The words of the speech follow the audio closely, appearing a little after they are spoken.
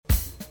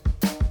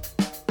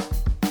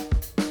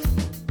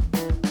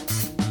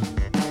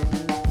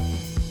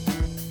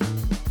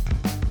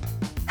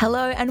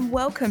Hello and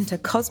welcome to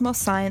Cosmos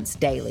Science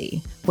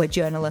Daily, where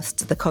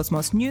journalists at the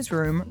Cosmos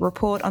Newsroom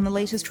report on the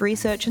latest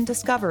research and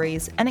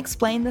discoveries and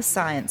explain the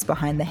science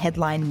behind the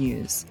headline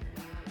news.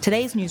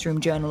 Today's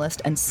newsroom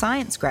journalist and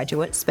science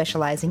graduate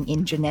specialising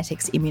in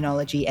genetics,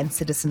 immunology and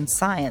citizen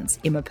science,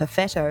 Emma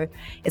Perfetto,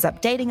 is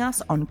updating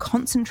us on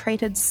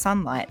concentrated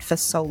sunlight for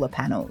solar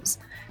panels.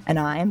 And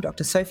I am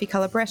Dr. Sophie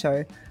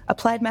Calabretto,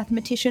 applied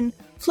mathematician,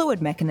 fluid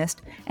mechanist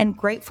and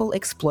grateful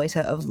exploiter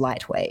of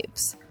light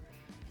waves.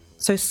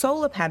 So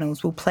solar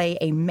panels will play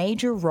a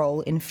major role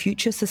in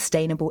future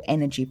sustainable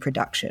energy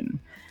production,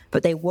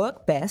 but they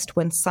work best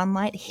when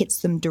sunlight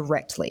hits them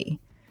directly.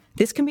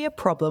 This can be a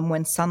problem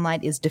when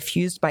sunlight is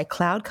diffused by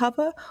cloud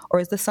cover or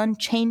as the sun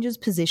changes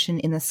position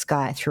in the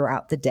sky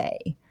throughout the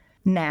day.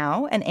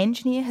 Now, an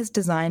engineer has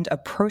designed a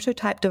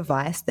prototype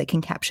device that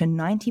can capture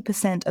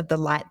 90% of the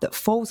light that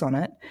falls on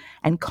it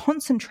and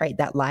concentrate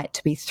that light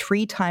to be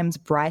 3 times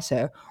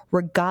brighter,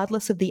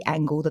 regardless of the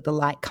angle that the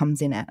light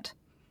comes in at.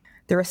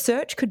 The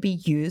research could be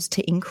used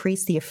to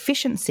increase the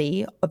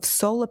efficiency of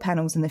solar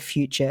panels in the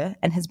future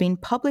and has been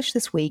published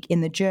this week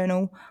in the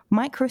journal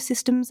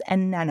Microsystems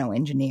and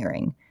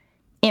Nanoengineering.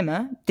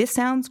 Emma, this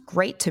sounds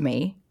great to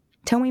me.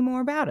 Tell me more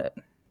about it.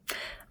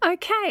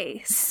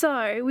 Okay,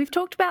 so we've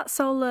talked about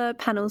solar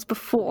panels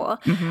before,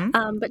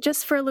 but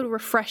just for a little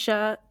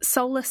refresher,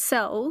 solar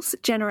cells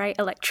generate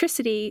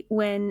electricity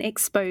when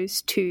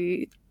exposed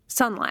to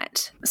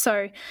sunlight.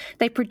 So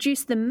they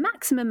produce the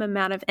maximum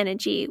amount of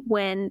energy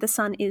when the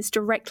sun is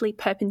directly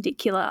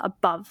perpendicular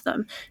above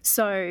them.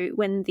 So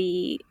when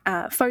the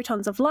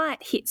photons of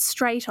light hit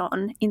straight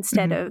on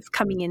instead of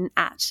coming in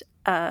at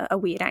a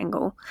weird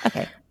angle.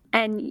 Okay.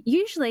 And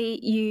usually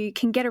you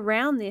can get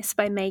around this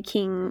by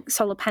making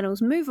solar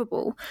panels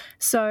movable,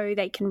 so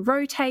they can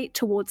rotate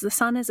towards the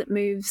sun as it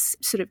moves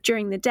sort of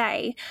during the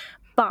day.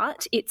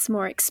 But it's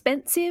more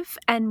expensive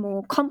and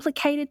more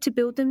complicated to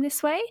build them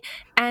this way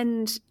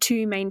and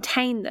to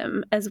maintain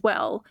them as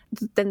well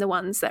than the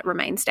ones that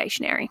remain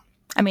stationary.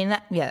 I mean,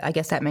 I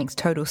guess that makes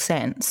total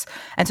sense.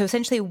 And so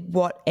essentially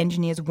what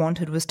engineers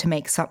wanted was to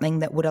make something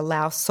that would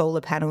allow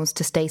solar panels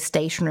to stay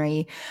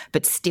stationary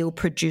but still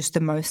produce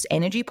the most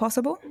energy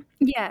possible?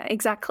 Yeah,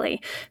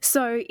 exactly.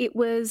 So it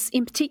was,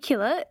 in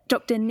particular,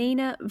 Dr.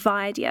 Nina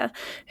Vaidya,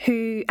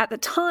 who at the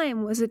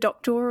time was a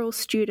doctoral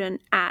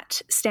student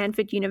at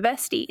Stanford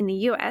University in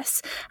the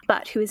US,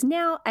 but who is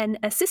now an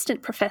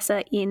assistant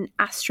professor in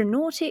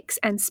astronautics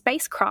and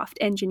spacecraft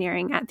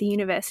engineering at the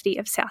University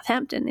of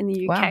Southampton in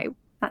the UK. Wow.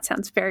 That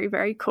sounds very,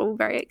 very cool,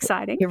 very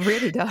exciting. It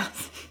really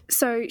does.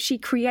 So she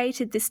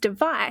created this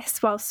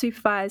device while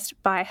supervised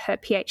by her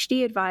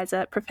PhD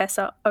advisor,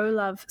 Professor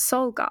Olav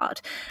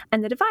Solgaard.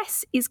 And the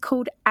device is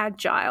called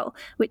AGILE,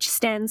 which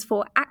stands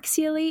for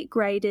Axially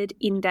Graded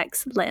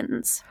Index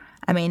Lens.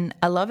 I mean,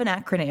 I love an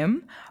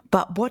acronym,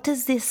 but what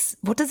does this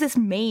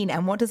mean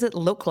and what does it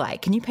look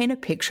like? Can you paint a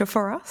picture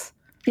for us?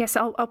 Yes,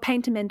 I'll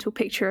paint a mental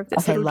picture of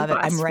this little love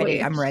device.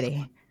 it. I'm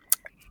ready.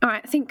 All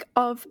right, think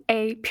of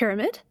a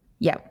pyramid.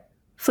 Yep.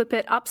 Flip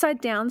it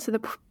upside down so the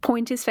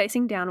point is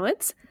facing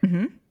downwards.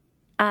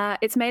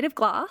 It's made of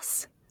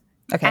glass.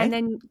 Okay. And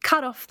then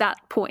cut off that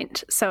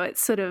point. So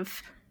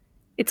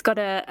it's got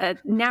a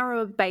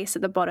narrower base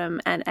at the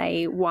bottom and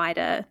a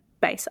wider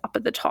base up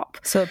at the top.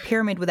 So a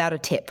pyramid without a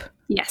tip.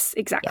 Yes,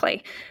 exactly.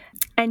 Yep.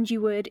 And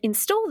you would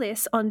install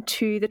this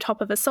onto the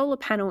top of a solar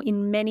panel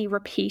in many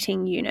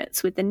repeating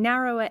units, with the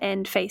narrower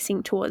end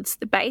facing towards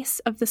the base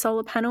of the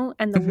solar panel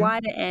and the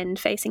wider end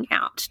facing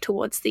out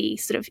towards the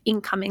sort of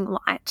incoming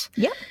light.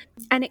 Yep.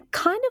 And it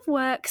kind of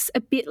works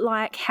a bit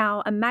like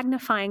how a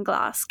magnifying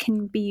glass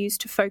can be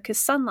used to focus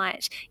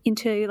sunlight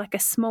into like a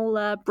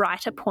smaller,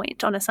 brighter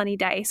point on a sunny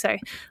day. So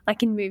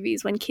like in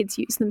movies when kids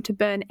use them to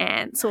burn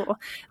ants or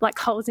like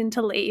holes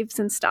into leaves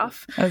and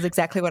stuff. That was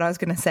exactly what I was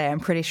going to say. I'm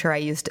pretty sure I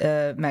used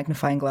a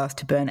magnifying glass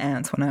to burn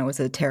ants when I was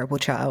a terrible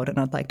child, and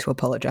I'd like to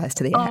apologise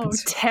to the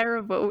ants. Oh,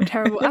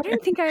 terrible. I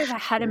don't think I ever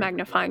had a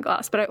magnifying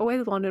glass, but I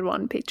always wanted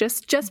one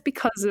just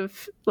because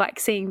of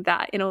like seeing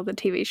that in all the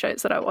TV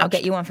shows that I watched. I'll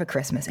get you one for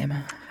Christmas,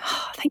 Emma.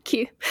 Oh, thank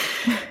you.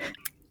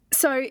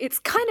 So it's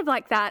kind of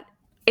like that,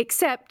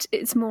 except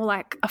it's more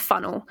like a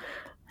funnel.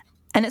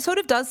 And it sort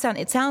of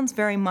sounds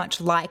very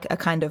much like a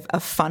kind of a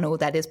funnel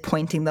that is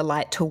pointing the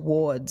light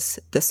towards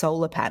the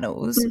solar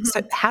panels.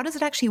 So how does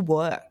it actually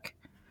work?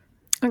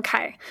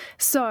 Okay,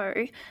 so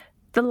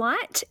the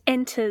light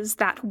enters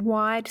that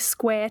wide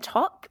square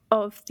top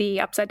of the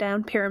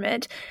upside-down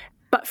pyramid,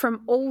 but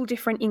from all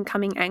different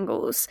incoming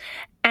angles,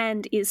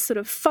 and is sort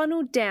of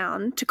funneled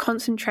down to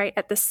concentrate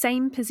at the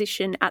same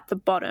position at the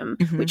bottom,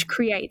 which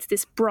creates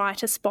this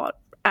brighter spot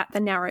at the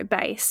narrow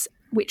base,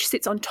 which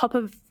sits on top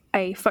of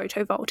a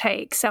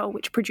photovoltaic cell,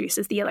 which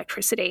produces the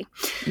electricity.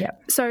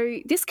 Yep. So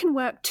this can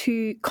work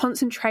to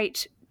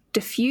concentrate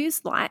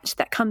diffuse light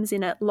that comes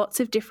in at lots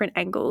of different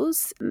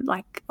angles,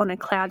 like on a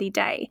cloudy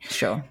day.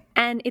 Sure.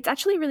 And it's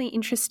actually really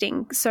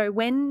interesting. So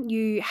when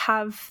you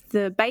have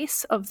the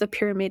base of the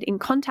pyramid in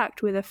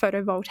contact with a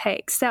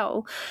photovoltaic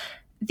cell,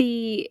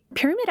 the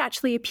pyramid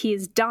actually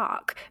appears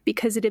dark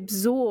because it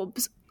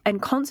absorbs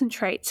and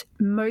concentrates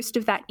most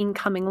of that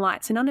incoming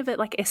light. So none of it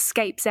like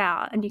escapes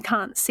out and you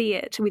can't see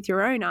it with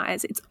your own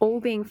eyes. It's all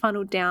being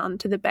funneled down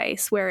to the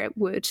base where it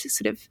would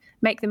sort of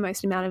make the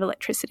most amount of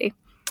electricity.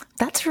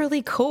 That's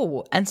really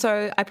cool. And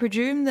so I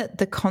presume that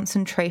the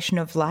concentration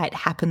of light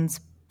happens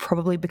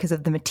probably because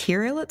of the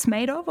material it's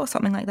made of or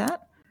something like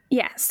that?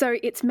 Yeah, so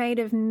it's made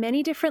of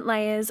many different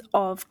layers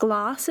of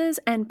glasses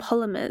and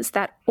polymers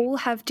that all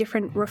have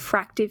different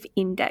refractive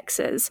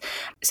indexes.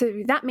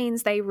 So that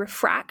means they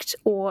refract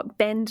or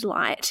bend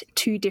light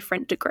to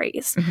different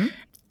degrees. Mm-hmm.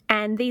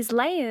 And these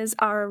layers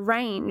are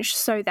arranged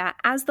so that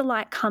as the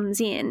light comes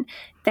in,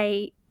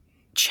 they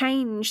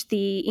change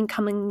the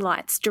incoming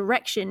light's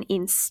direction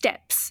in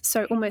steps.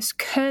 So almost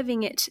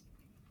curving it,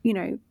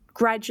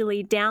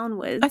 gradually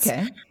downwards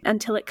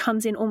until it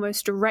comes in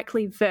almost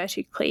directly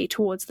vertically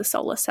towards the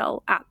solar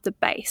cell at the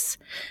base.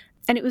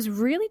 And it was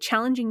really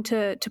challenging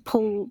to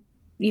pull,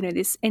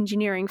 this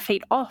engineering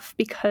feat off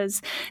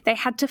because they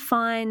had to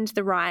find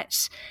the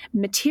right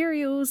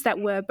materials that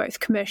were both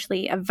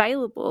commercially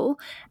available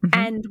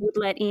and would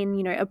let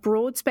in, a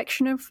broad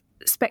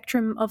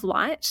spectrum of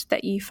light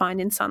that you find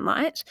in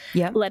sunlight,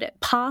 let it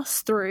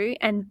pass through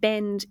and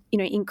bend,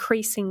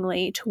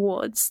 increasingly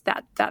towards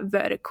that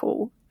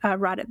vertical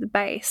right at the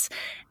base,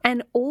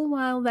 and all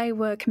while they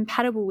were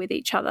compatible with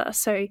each other.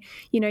 So,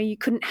 you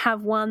couldn't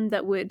have one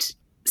that would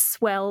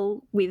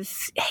swell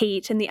with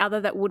heat and the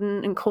other that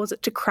wouldn't and cause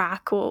it to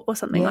crack or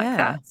something like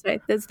that. So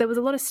there was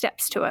a lot of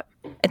steps to it.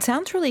 It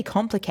sounds really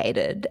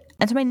complicated.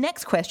 And so my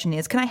next question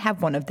is, can I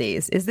have one of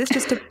these? Is this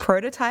just a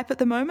prototype at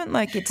the moment?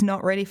 Like it's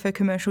not ready for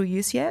commercial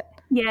use yet?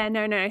 Yeah,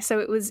 no.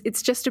 So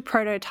it's just a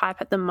prototype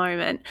at the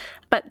moment.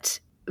 But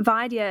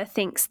Vaidya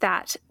thinks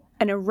that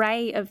an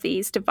array of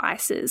these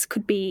devices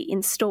could be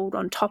installed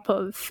on top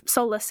of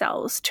solar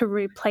cells to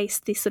replace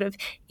the sort of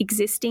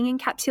existing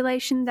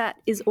encapsulation that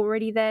is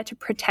already there to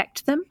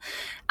protect them.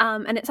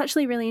 And it's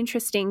actually really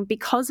interesting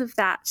because of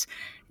that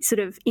sort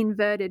of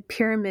inverted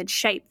pyramid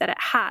shape that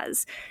it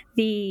has.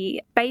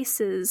 The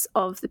bases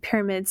of the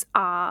pyramids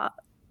are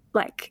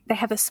they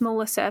have a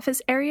smaller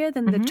surface area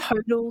than the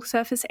total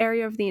surface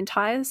area of the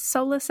entire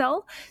solar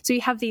cell. So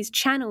you have these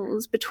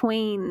channels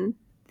between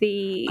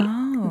the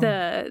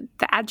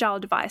agile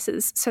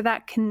devices, so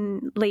that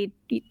can lead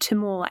to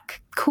more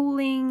like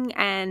cooling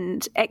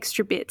and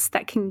extra bits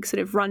that can sort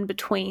of run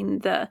between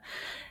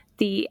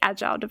the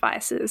agile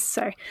devices.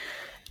 So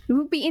it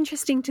will be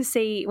interesting to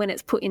see when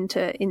it's put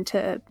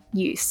into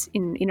use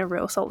in a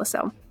real solar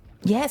cell.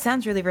 Yeah, it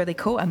sounds really, really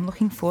cool. I'm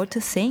looking forward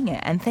to seeing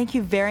it. And thank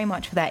you very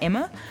much for that,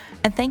 Emma.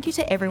 And thank you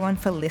to everyone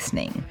for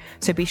listening.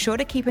 So be sure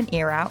to keep an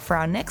ear out for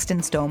our next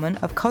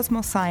installment of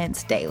Cosmos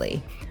Science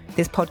Daily.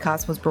 This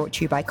podcast was brought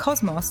to you by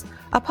Cosmos,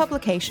 a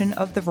publication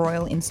of the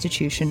Royal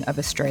Institution of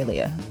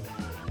Australia.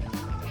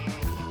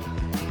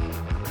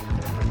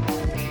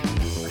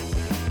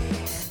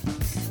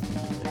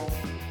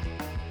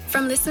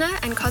 From Listener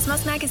and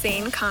Cosmos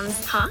Magazine comes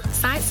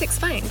Science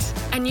Explained,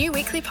 a new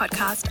weekly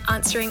podcast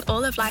answering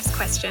all of life's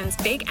questions,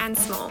 big and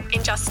small,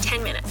 in just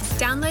 10 minutes.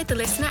 Download the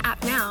Listener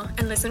app now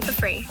and listen for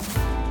free.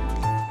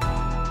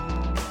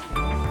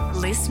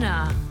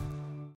 Listener.